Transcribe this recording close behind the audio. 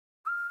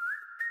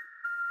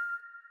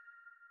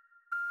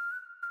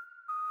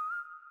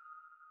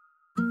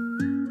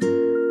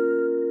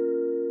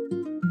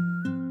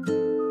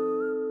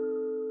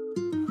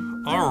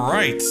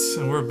right,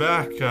 and we're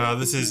back.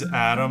 This is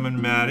Adam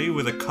and Maddie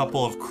with a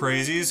couple of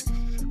crazies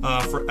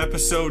for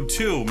episode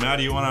 2.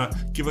 Maddie, you want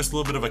to give us a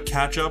little bit of a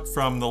catch-up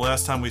from the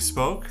last time we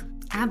spoke?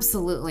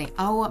 Absolutely.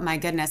 Oh, my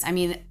goodness. I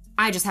mean,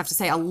 I just have to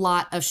say a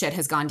lot of shit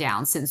has gone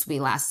down since we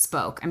last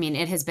spoke. I mean,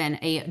 it has been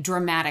a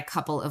dramatic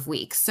couple of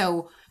weeks.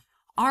 So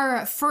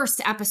our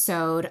first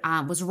episode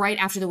was right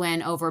after the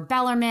win over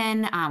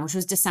Bellarmine, which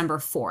was December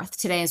 4th.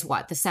 Today is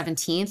what, the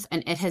 17th?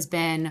 And it has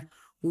been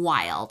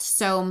wild.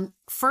 So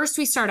first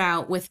we start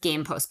out with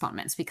game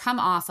postponements. We come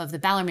off of the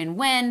Bellarmine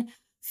win,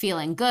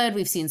 feeling good.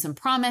 We've seen some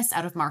promise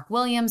out of Mark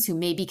Williams, who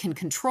maybe can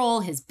control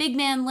his big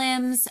man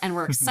limbs. And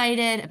we're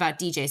excited about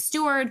DJ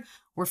Stewart.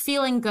 We're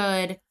feeling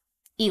good.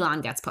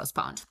 Elon gets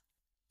postponed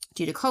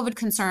due to COVID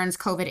concerns,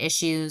 COVID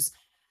issues.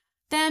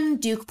 Then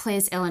Duke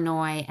plays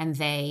Illinois and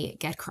they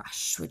get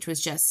crushed, which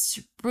was just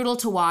brutal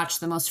to watch,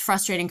 the most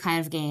frustrating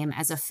kind of game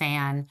as a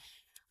fan.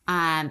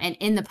 And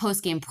in the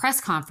post-game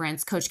press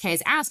conference, Coach K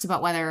is asked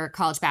about whether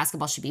college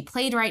basketball should be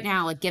played right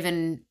now, like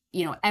given,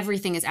 you know,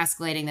 everything is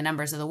escalating, the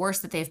numbers are the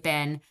worst that they've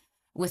been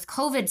with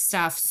COVID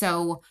stuff.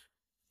 So,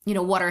 you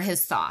know, what are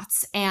his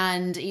thoughts?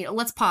 And, you know,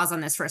 let's pause on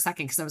this for a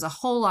second because there was a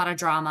whole lot of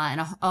drama and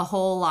a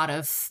whole lot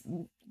of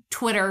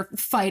Twitter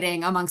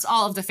fighting amongst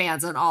all of the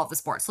fans and all of the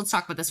sports. Let's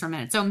talk about this for a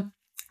minute. So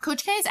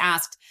Coach K is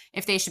asked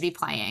if they should be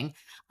playing.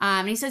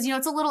 And he says, you know,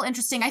 it's a little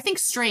interesting. I think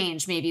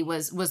strange maybe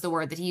was the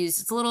word that he used.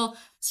 It's a little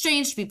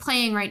strange to be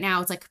playing right now.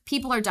 It's like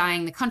people are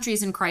dying. The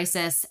country's in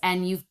crisis.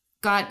 And you've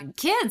got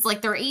kids,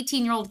 like they're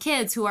 18-year-old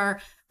kids who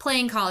are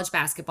playing college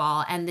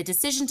basketball. And the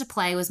decision to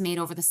play was made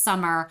over the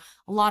summer.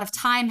 A lot of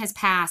time has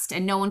passed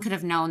and no one could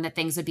have known that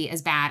things would be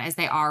as bad as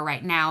they are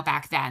right now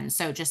back then.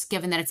 So just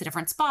given that it's a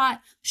different spot,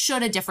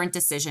 should a different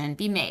decision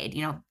be made?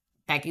 You know,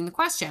 begging the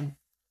question.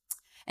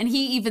 And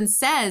he even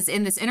says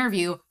in this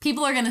interview,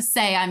 people are going to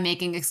say I'm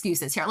making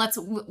excuses here.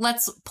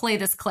 Let's play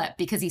this clip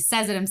because he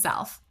says it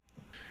himself.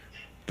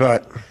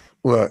 But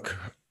look,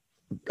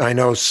 I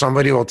know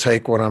somebody will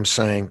take what I'm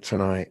saying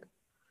tonight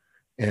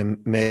and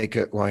make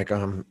it like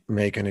I'm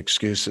making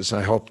excuses.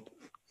 I hope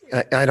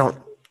I don't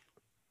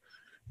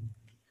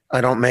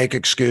make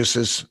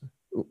excuses.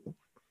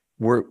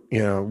 We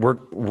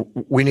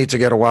need to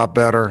get a lot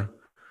better.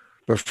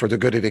 But for the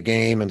good of the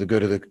game and the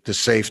good of the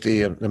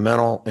safety and the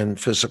mental and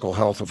physical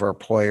health of our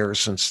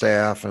players and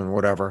staff and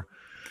whatever.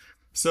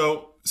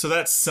 So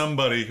that's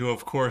somebody who,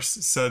 of course,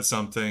 said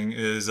something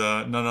is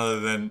none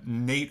other than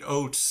Nate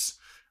Oates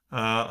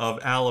of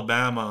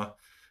Alabama,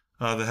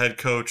 the head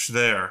coach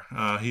there.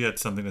 He had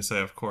something to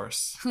say, of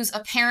course. Who's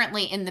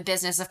apparently in the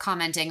business of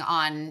commenting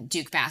on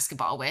Duke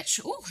basketball, which,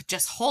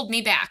 just hold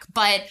me back.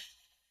 But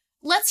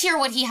let's hear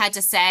what he had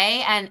to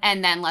say,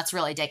 and then let's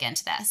really dig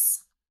into this.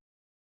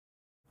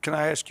 Can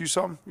I ask you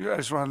something? I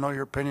just want to know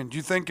your opinion. Do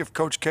you think if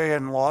Coach K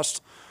hadn't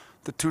lost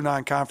the 2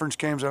 non-conference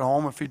games at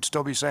home, if he'd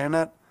still be saying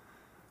that?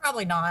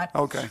 Probably not.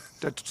 Okay.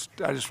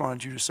 I just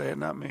wanted you to say it,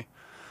 not me.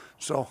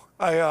 So,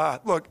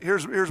 look,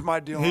 here's my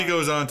deal. He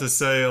goes on to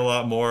say a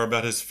lot more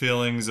about his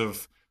feelings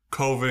of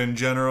COVID in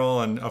general.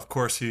 And, of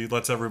course, he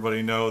lets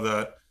everybody know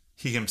that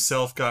he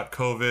himself got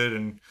COVID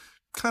and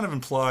kind of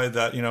implied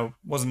that, you know,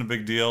 wasn't a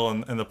big deal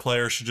and the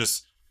players should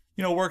just,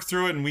 you know, work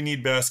through it, and we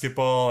need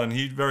basketball. And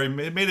he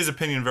made his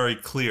opinion very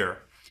clear.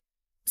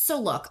 So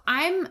look,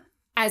 I'm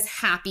as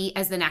happy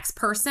as the next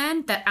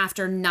person that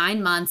after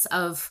 9 months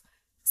of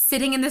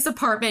sitting in this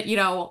apartment, you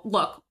know,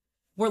 look,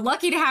 we're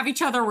lucky to have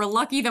each other. We're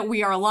lucky that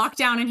we are locked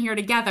down in here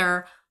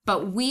together,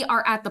 but we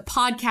are at the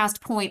podcast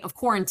point of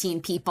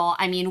quarantine, people.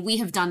 I mean, we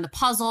have done the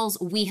puzzles.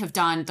 We have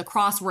done the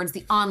crosswords,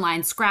 the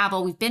online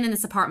Scrabble. We've been in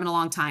this apartment a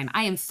long time.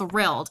 I am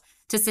thrilled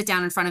to sit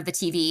down in front of the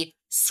TV,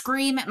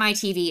 scream at my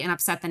TV and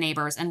upset the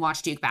neighbors and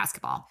watch Duke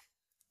basketball.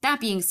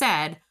 That being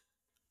said,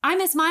 I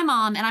miss my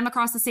mom and I'm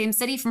across the same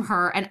city from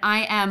her and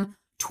I am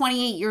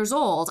 28 years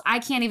old. I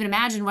can't even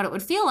imagine what it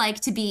would feel like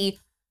to be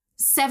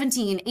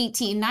 17,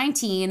 18,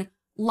 19,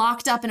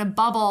 locked up in a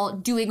bubble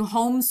doing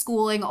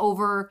homeschooling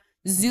over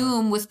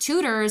Zoom with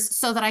tutors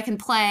so that I can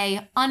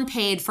play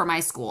unpaid for my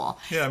school.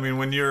 Yeah, I mean,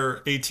 when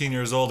you're 18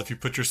 years old, if you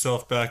put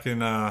yourself back in,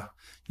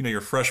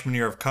 your freshman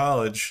year of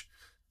college,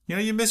 you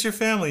know, you miss your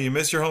family, you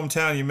miss your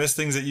hometown, you miss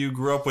things that you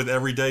grew up with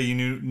every day. You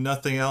knew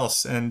nothing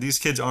else. And these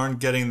kids aren't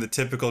getting the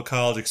typical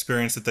college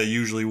experience that they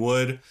usually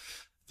would.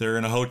 They're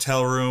in a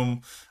hotel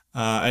room.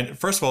 And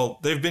first of all,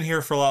 they've been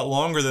here for a lot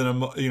longer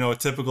than a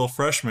typical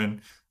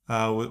freshman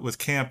with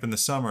camp in the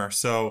summer.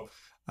 So,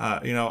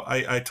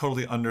 I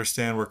totally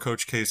understand where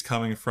Coach K is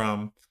coming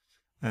from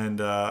and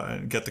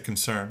get the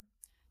concern.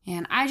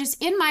 And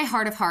in my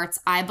heart of hearts,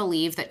 I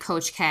believe that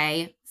Coach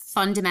K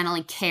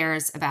fundamentally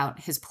cares about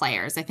his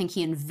players. I think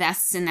he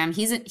invests in them.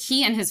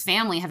 He and his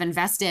family have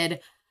invested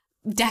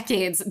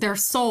decades, their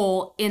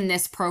soul in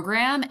this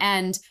program.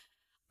 And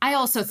I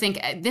also think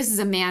this is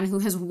a man who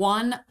has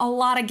won a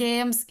lot of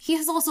games. He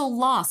has also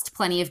lost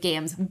plenty of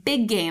games,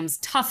 big games,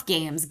 tough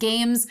games,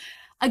 games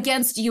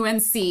against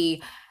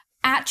UNC,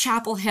 at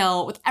Chapel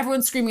Hill, with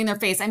everyone screaming in their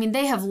face. I mean,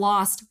 they have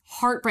lost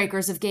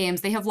heartbreakers of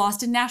games. They have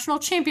lost in national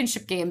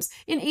championship games,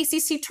 in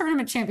ACC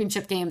tournament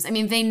championship games. I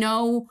mean,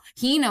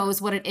 he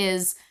knows what it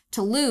is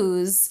to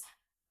lose,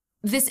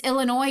 this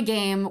Illinois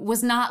game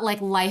was not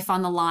like life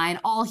on the line.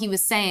 All he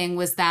was saying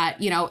was that,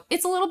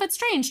 it's a little bit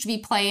strange to be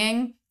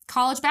playing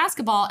college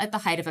basketball at the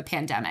height of a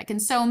pandemic.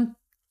 And so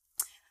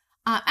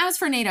as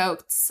for Nate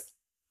Oates,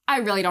 I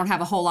really don't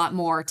have a whole lot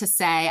more to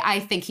say. I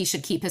think he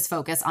should keep his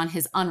focus on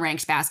his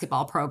unranked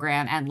basketball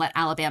program and let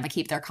Alabama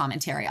keep their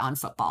commentary on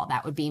football.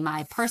 That would be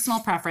my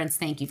personal preference.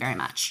 Thank you very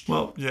much.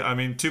 Well, yeah, I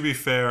mean, to be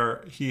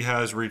fair, he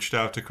has reached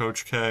out to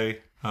Coach K,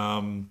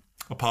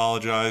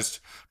 apologized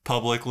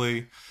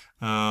publicly.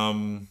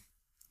 I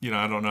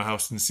don't know how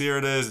sincere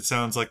it is. It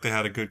sounds like they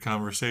had a good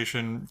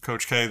conversation.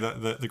 Coach K,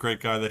 the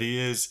great guy that he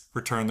is,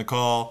 returned the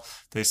call.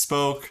 They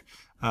spoke.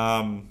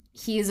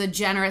 He is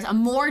a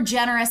more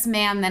generous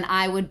man than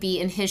I would be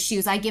in his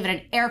shoes. I give it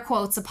an air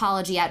quotes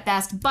apology at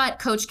best, but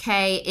Coach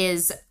K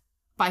is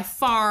by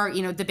far,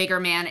 the bigger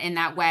man in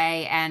that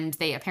way. And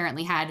they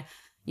apparently had,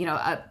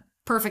 a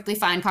perfectly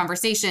fine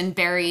conversation,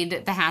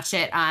 buried the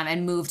hatchet,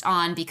 and moved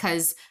on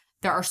because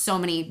there are so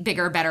many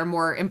bigger, better,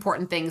 more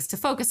important things to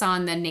focus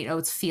on than Nate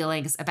Oates'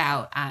 feelings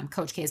about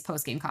Coach K's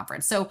post-game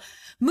conference. So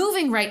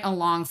moving right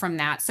along from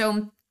that.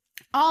 So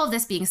all of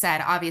this being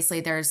said,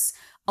 obviously there's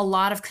a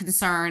lot of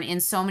concern in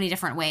so many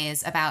different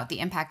ways about the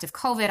impact of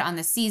COVID on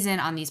the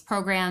season, on these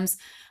programs.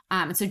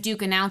 And so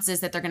Duke announces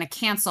that they're going to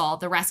cancel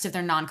the rest of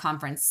their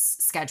non-conference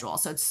schedule.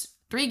 So it's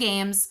 3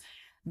 games,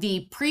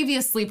 the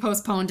previously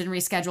postponed and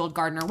rescheduled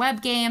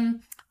Gardner-Webb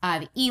game,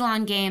 the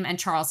Elon game, and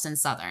Charleston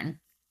Southern.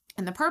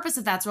 And the purpose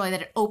of that's really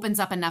that it opens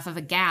up enough of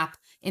a gap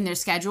in their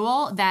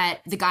schedule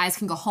that the guys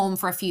can go home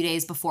for a few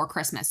days before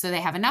Christmas. So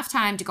they have enough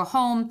time to go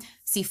home,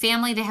 see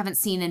family they haven't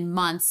seen in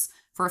months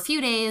for a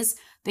few days.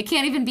 They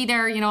can't even be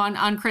there,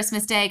 on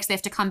Christmas Day because they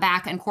have to come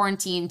back and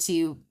quarantine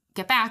to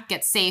get back,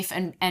 get safe,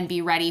 and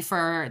be ready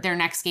for their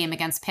next game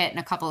against Pitt in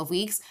a couple of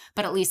weeks.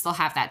 But at least they'll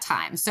have that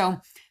time.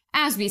 So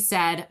as we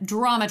said,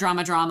 drama.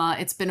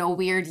 It's been a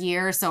weird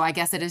year. So I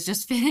guess it is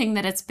just fitting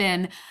that it's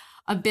been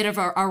a bit of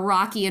a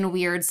rocky and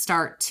weird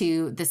start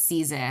to the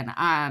season.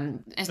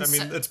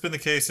 It's been the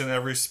case in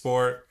every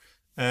sport.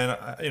 And,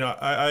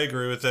 I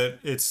agree with it.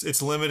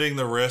 It's limiting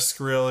the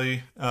risk,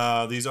 really.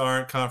 These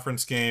aren't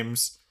conference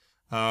games.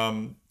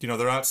 They're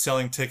not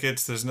selling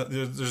tickets.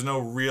 There's no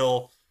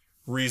real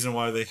reason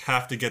why they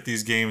have to get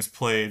these games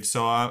played.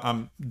 So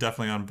I'm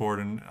definitely on board.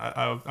 And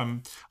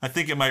I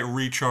think it might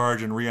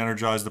recharge and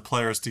re-energize the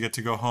players to get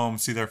to go home,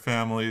 see their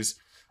families.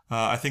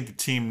 I think the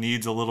team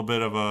needs a little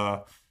bit of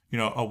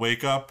a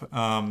wake up.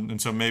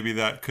 And so maybe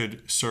that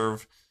could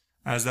serve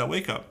as that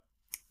wake up.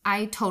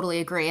 I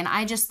totally agree. And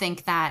I just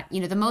think that,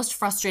 the most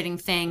frustrating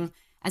thing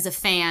as a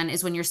fan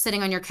is when you're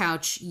sitting on your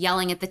couch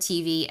yelling at the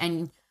TV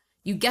and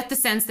you get the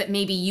sense that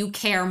maybe you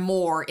care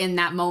more in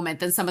that moment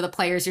than some of the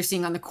players you're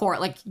seeing on the court.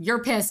 Like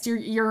you're pissed,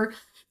 you're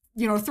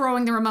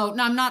throwing the remote.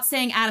 Now, I'm not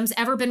saying Adam's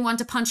ever been one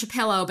to punch a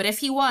pillow, but if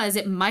he was,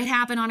 it might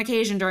happen on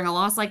occasion during a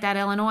loss like that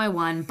Illinois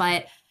one.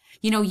 But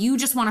you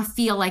just want to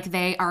feel like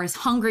they are as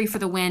hungry for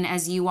the win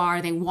as you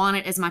are. They want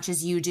it as much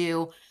as you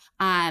do.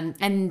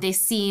 And they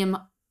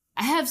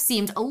have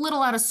seemed a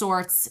little out of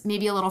sorts,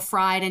 maybe a little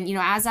fried. And,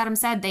 as Adam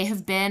said, they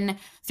have been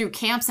through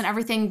camps and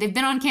everything. They've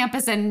been on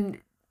campus and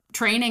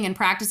training and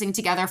practicing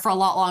together for a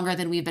lot longer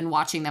than we've been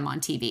watching them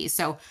on TV.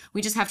 So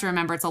we just have to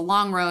remember it's a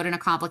long road and a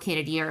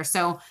complicated year.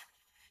 So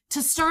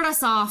to start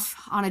us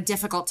off on a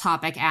difficult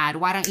topic, Ad,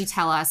 why don't you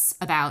tell us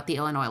about the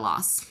Illinois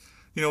loss?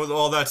 With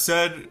all that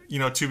said,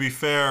 to be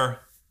fair,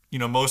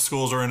 most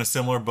schools are in a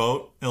similar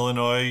boat.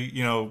 Illinois,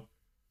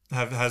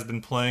 has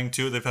been playing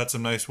too. They've had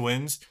some nice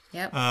wins.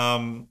 Yep.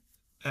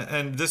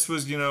 And this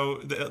was,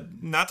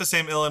 not the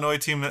same Illinois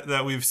team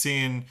that we've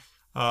seen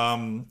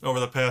over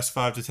the past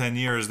 5 to 10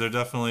 years. They're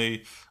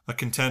definitely a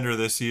contender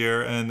this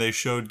year, and they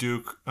showed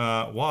Duke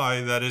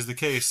why that is the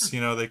case.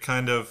 They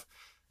kind of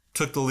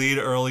took the lead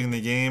early in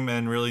the game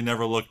and really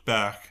never looked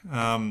back.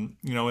 In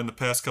the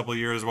past couple of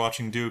years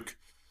watching Duke,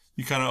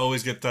 you kind of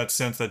always get that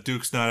sense that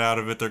Duke's not out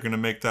of it. They're going to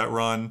make that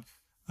run,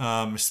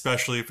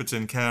 especially if it's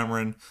in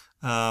Cameron.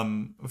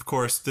 Of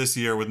course, this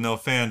year with no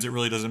fans, it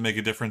really doesn't make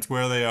a difference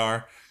where they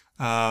are.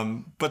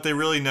 But they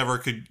really never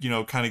could,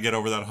 kind of get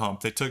over that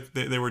hump.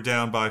 They were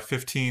down by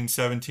 15,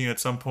 17 at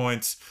some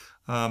points,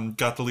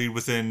 got the lead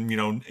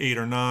within, 8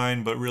 or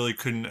 9, but really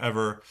couldn't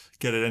ever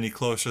get it any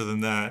closer than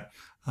that.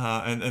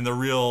 And the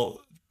real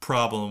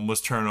problem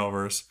was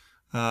turnovers.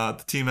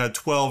 The team had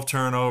 12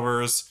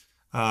 turnovers.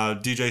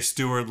 DJ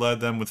Stewart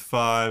led them with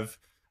 5.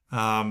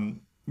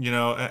 And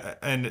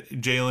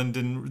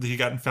Jalen he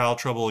got in foul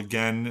trouble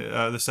again,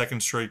 the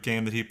second straight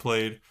game that he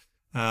played.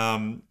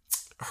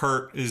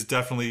 Hurt is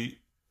definitely,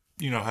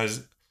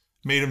 has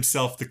made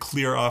himself the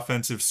clear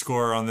offensive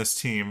scorer on this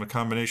team, a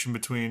combination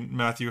between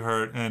Matthew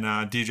Hurt and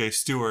DJ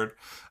Stewart.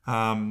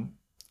 And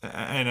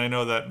I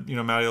know that,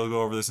 Matty will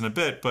go over this in a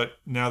bit, but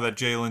now that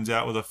Jalen's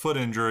out with a foot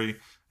injury,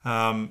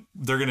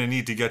 they're going to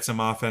need to get some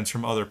offense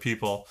from other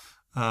people.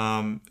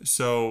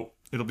 So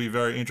it'll be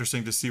very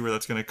interesting to see where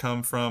that's going to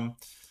come from.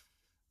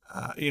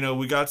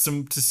 We got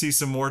to see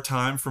some more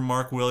time from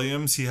Mark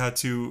Williams. He had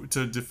to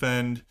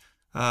defend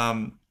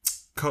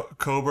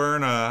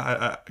Coburn.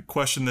 I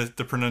question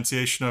the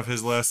pronunciation of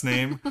his last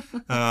name.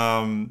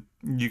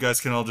 You guys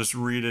can all just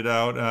read it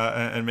out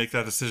and make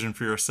that decision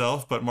for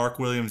yourself. But Mark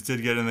Williams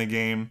did get in the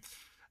game.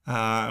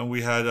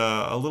 We had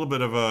a little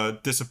bit of a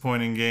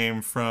disappointing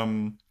game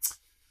from,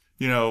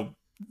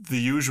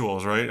 the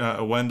usuals,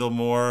 right? Wendell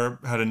Moore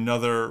had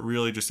another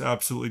really just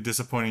absolutely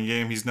disappointing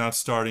game. He's not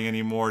starting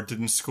anymore,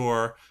 didn't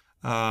score,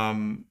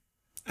 and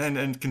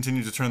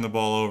continued to turn the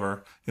ball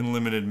over in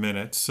limited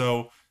minutes.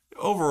 So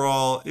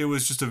overall, it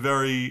was just a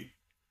very,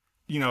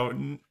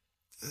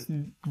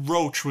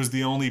 Roach was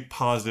the only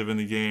positive in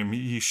the game.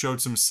 He showed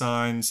some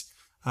signs.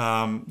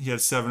 He had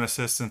 7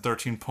 assists and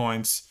 13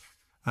 points,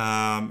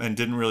 and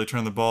didn't really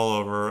turn the ball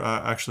over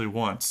actually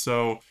once.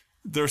 So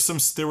there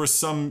were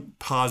some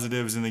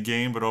positives in the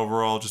game, but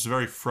overall, just a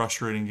very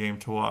frustrating game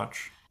to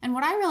watch. And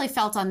what I really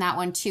felt on that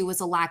one too was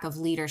a lack of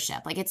leadership.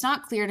 Like, it's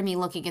not clear to me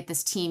looking at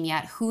this team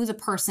yet who the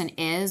person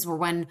is, or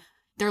when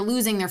they're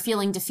losing, they're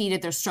feeling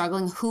defeated, they're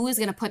struggling, who is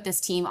going to put this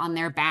team on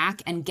their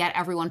back and get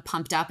everyone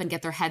pumped up and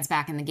get their heads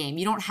back in the game.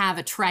 You don't have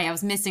a Trey. I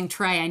was missing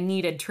Trey. I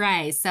needed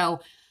Trey.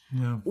 So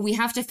we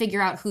have to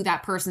figure out who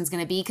that person's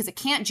going to be, because it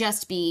can't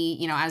just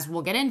be, as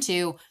we'll get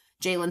into,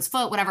 Jalen's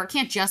foot, whatever. It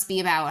can't just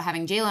be about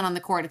having Jalen on the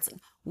court. It's like,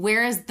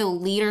 where is the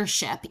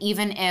leadership?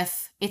 Even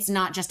if it's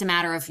not just a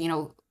matter of,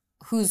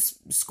 who's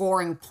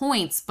scoring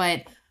points,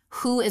 but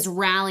who is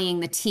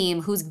rallying the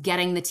team, who's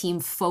getting the team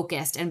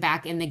focused and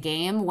back in the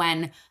game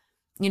when,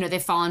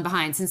 they've fallen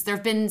behind. Since there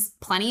have been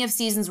plenty of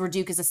seasons where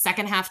Duke is a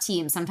second half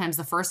team, sometimes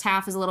the first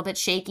half is a little bit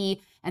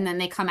shaky, and then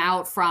they come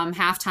out from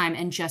halftime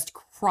and just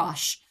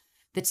crush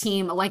the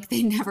team like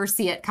they never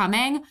see it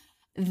coming.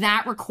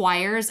 That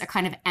requires a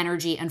kind of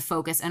energy and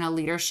focus and a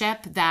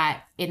leadership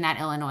that in that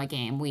Illinois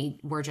game we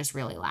were just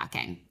really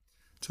lacking.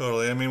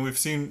 Totally. I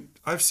mean,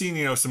 I've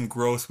seen some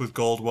growth with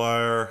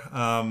Goldwire,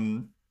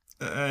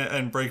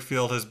 and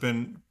Brakefield has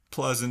been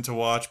pleasant to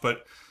watch,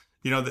 but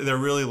they're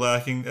really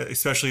lacking,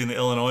 especially in the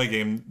Illinois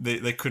game.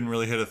 They couldn't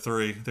really hit a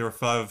three. They were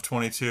 5 of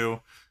 22.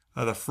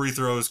 The free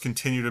throws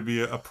continue to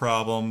be a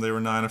problem. They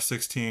were 9 of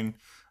 16.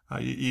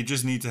 You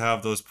just need to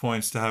have those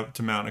points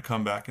to mount a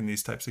comeback in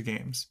these types of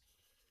games.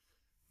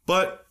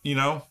 But,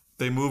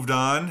 they moved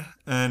on,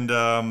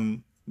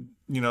 and,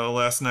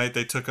 last night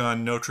they took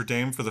on Notre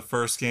Dame for the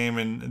first game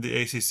in the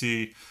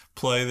ACC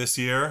play this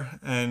year.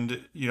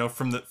 And,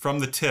 from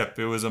the tip,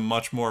 it was a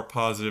much more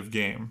positive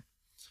game.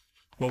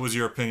 What was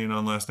your opinion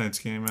on last night's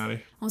game, Maddie?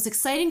 It was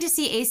exciting to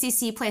see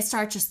ACC play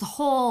start, just the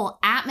whole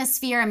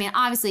atmosphere. I mean,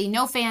 obviously,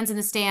 no fans in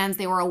the stands.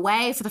 They were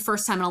away for the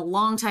first time in a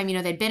long time.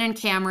 They'd been in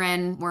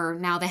Cameron, where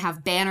now they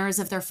have banners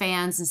of their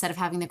fans instead of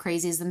having the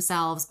crazies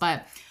themselves.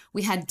 But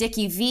we had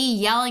Dickie V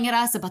yelling at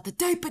us about the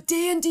diaper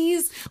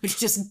dandies, which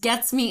just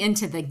gets me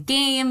into the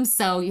game.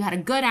 So you had a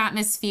good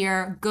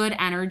atmosphere, good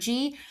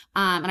energy.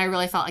 And I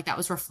really felt like that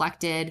was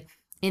reflected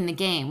in the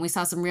game. We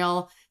saw some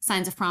real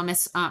signs of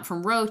promise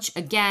from Roach.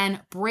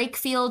 Again,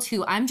 Brakefield,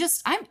 who I'm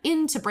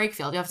into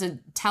Brakefield. You have to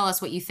tell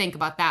us what you think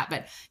about that.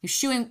 But he's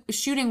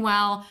shooting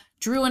well,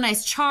 drew a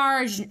nice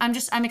charge.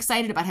 I'm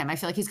excited about him. I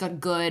feel like he's got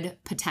good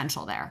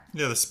potential there.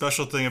 Yeah, the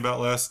special thing about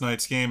last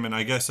night's game, and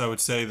I guess I would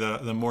say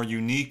the more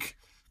unique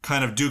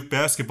kind of Duke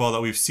basketball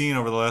that we've seen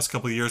over the last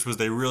couple of years, was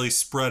they really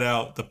spread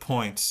out the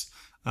points.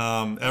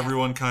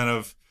 Everyone kind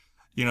of,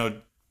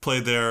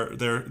 played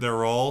their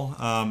role.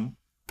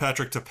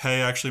 Patrick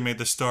Tapé actually made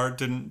the start,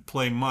 didn't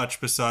play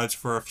much besides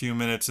for a few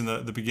minutes in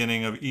the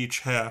beginning of each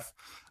half.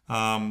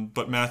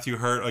 But Matthew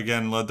Hurt,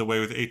 again, led the way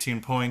with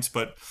 18 points.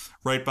 But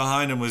right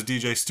behind him was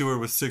DJ Stewart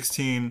with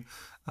 16.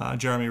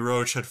 Jeremy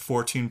Roach had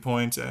 14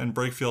 points, and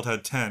Brakefield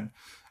had 10.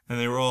 And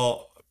they were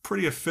all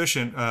pretty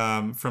efficient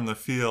from the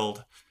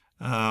field.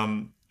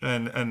 And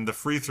the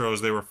free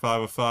throws, they were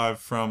 5 of 5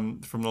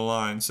 from the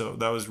line. So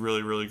that was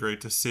really, really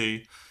great to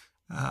see,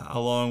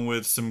 along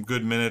with some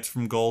good minutes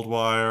from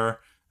Goldwire.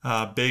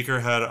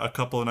 Baker had a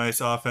couple of nice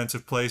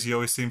offensive plays. He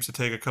always seems to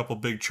take a couple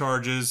big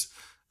charges.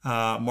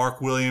 Mark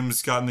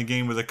Williams got in the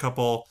game with a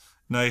couple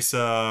nice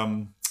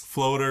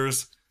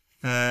floaters,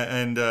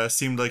 and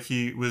seemed like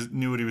he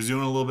knew what he was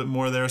doing a little bit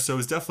more there. So it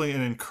was definitely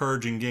an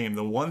encouraging game.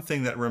 The one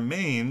thing that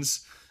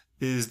remains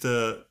is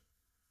the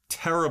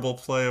terrible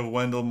play of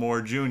Wendell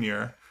Moore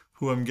Jr.,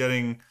 who I'm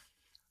getting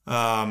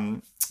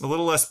a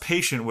little less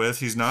patient with.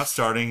 He's not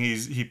starting.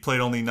 He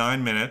played only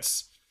 9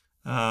 minutes.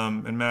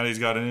 And Maddie's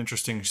got an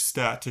interesting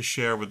stat to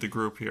share with the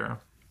group here.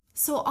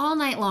 So all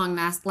night long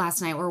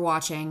last night we're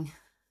watching.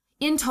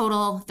 In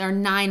total, there are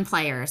 9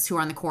 players who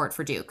are on the court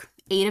for Duke.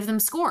 8 of them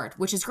scored,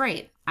 which is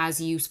great.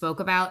 As you spoke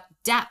about,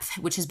 depth,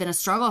 which has been a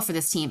struggle for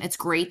this team. It's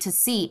great to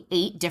see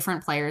 8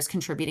 different players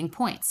contributing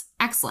points.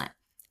 Excellent.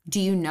 Do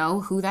you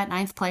know who that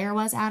 9th player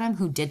was, Adam,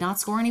 who did not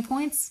score any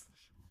points?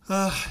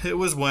 It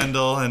was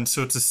Wendell, and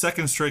so it's a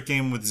second straight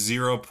game with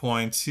 0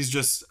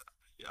 points.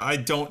 I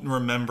don't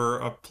remember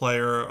a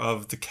player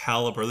of the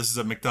caliber. This is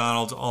a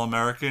McDonald's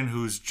All-American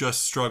who's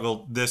just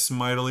struggled this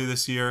mightily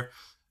this year.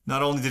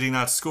 Not only did he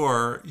not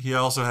score, he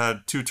also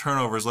had 2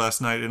 turnovers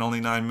last night in only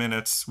 9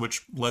 minutes,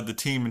 which led the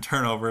team in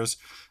turnovers.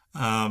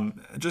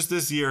 Just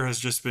this year has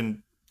just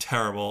been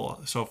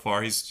terrible so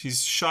far.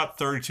 He's shot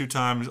 32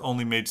 times,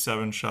 only made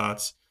 7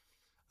 shots.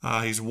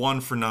 He's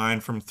 1 for 9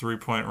 from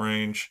 3-point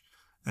range,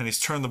 and he's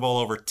turned the ball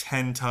over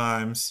 10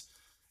 times.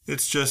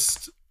 It's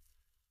just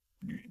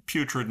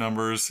putrid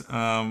numbers,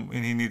 and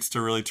he needs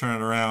to really turn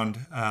it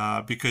around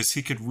because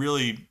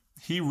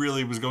he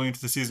really was going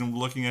into the season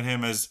looking at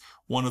him as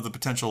one of the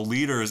potential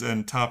leaders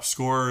and top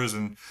scorers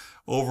and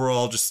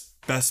overall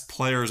just best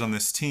players on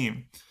this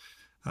team.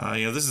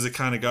 This is the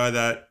kind of guy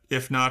that,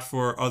 if not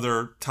for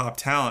other top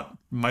talent,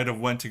 might have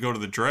went to go to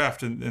the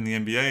draft in the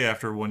NBA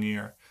after 1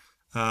 year.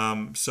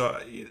 So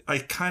I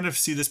kind of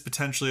see this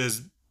potentially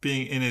as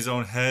being in his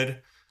own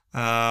head.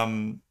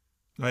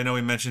 I know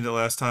we mentioned it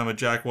last time, a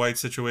Jack White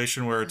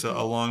situation where it's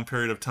a long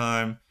period of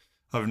time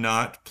of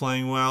not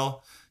playing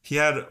well. He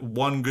had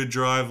one good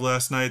drive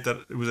last night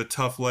that it was a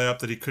tough layup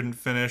that he couldn't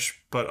finish.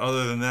 But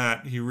other than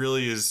that, he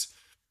really is,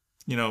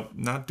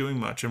 not doing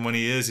much. And when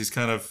he is, he's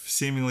kind of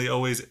seemingly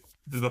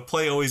the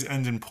play always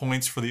ends in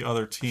points for the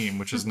other team,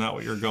 which is not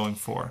what you're going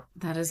for.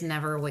 That is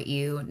never what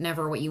you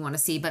want to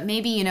see. But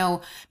maybe,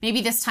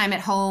 maybe this time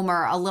at home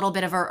or a little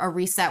bit of a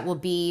reset will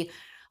be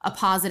a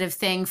positive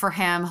thing for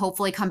him.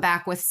 Hopefully come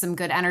back with some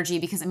good energy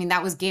because,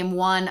 that was game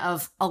 1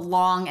 of a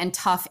long and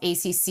tough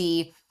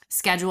ACC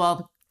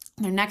schedule.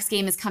 Their next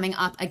game is coming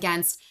up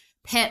against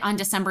Pitt on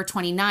December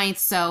 29th.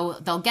 So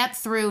they'll get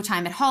through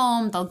time at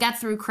home. They'll get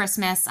through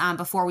Christmas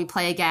before we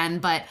play again.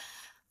 But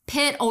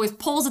Pitt always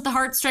pulls at the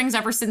heartstrings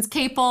ever since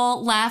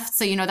Capel left.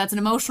 So, that's an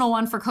emotional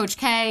one for Coach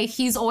K.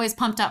 He's always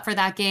pumped up for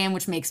that game,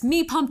 which makes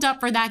me pumped up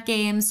for that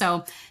game.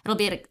 So it'll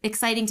be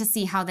exciting to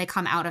see how they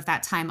come out of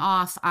that time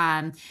off.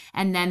 And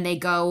then they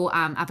go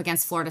up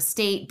against Florida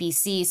State,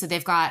 BC. So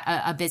they've got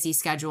a busy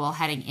schedule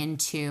heading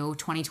into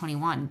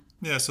 2021.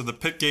 Yeah, so the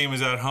Pitt game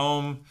is at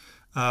home,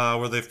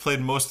 where they've played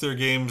most of their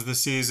games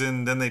this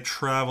season. Then they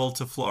travel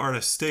to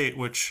Florida State,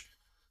 which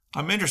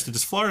I'm interested.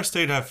 Does Florida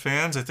State have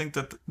fans? I think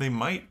that they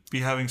might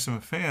be having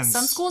some fans.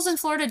 Some schools in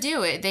Florida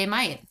do it. They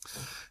might.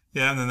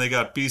 Yeah, and then they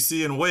got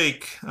BC and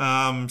Wake.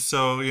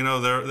 So,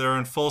 they're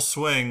in full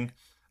swing,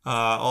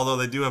 although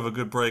they do have a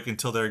good break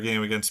until their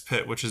game against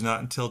Pitt, which is not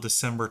until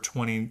December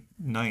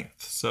 29th.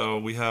 So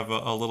we have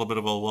a little bit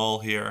of a lull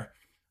here.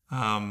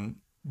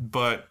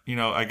 But,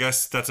 I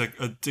guess that's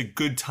a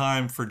good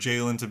time for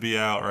Jalen to be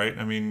out, right?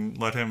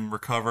 Let him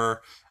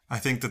recover. I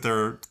think that there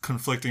are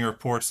conflicting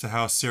reports to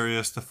how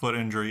serious the foot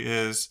injury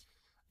is.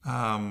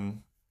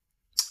 And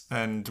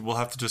we'll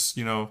have to just,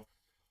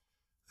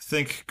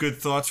 think good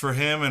thoughts for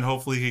him, and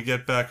hopefully he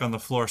get back on the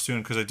floor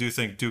soon, because I do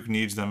think Duke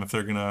needs them if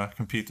they're going to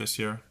compete this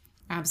year.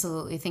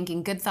 Absolutely.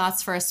 Thinking good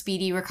thoughts for a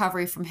speedy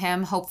recovery from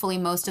him. Hopefully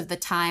most of the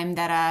time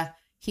that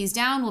he's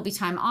down will be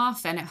time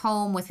off and at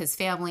home with his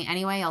family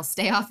anyway. I'll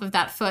stay off of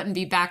that foot and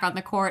be back on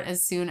the court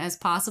as soon as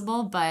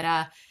possible.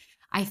 But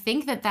I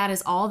think that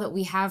is all that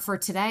we have for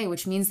today,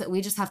 which means that we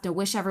just have to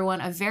wish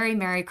everyone a very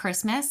Merry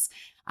Christmas.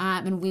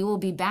 And we will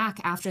be back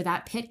after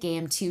that Pitt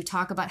game to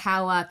talk about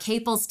how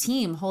Capel's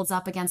team holds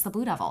up against the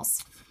Blue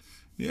Devils.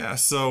 Yeah,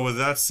 so with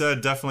that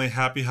said, definitely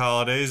happy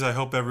holidays. I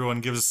hope everyone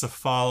gives us a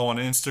follow on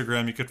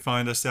Instagram. You could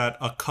find us at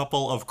A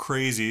Couple of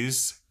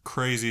Crazies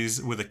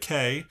with a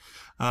K.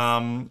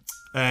 And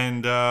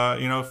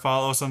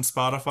follow us on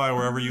Spotify,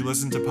 wherever you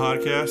listen to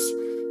podcasts.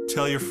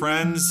 Tell your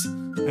friends,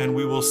 and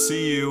we will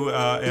see you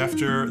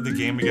after the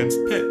game against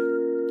Pitt.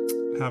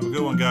 Have a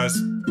good one, guys.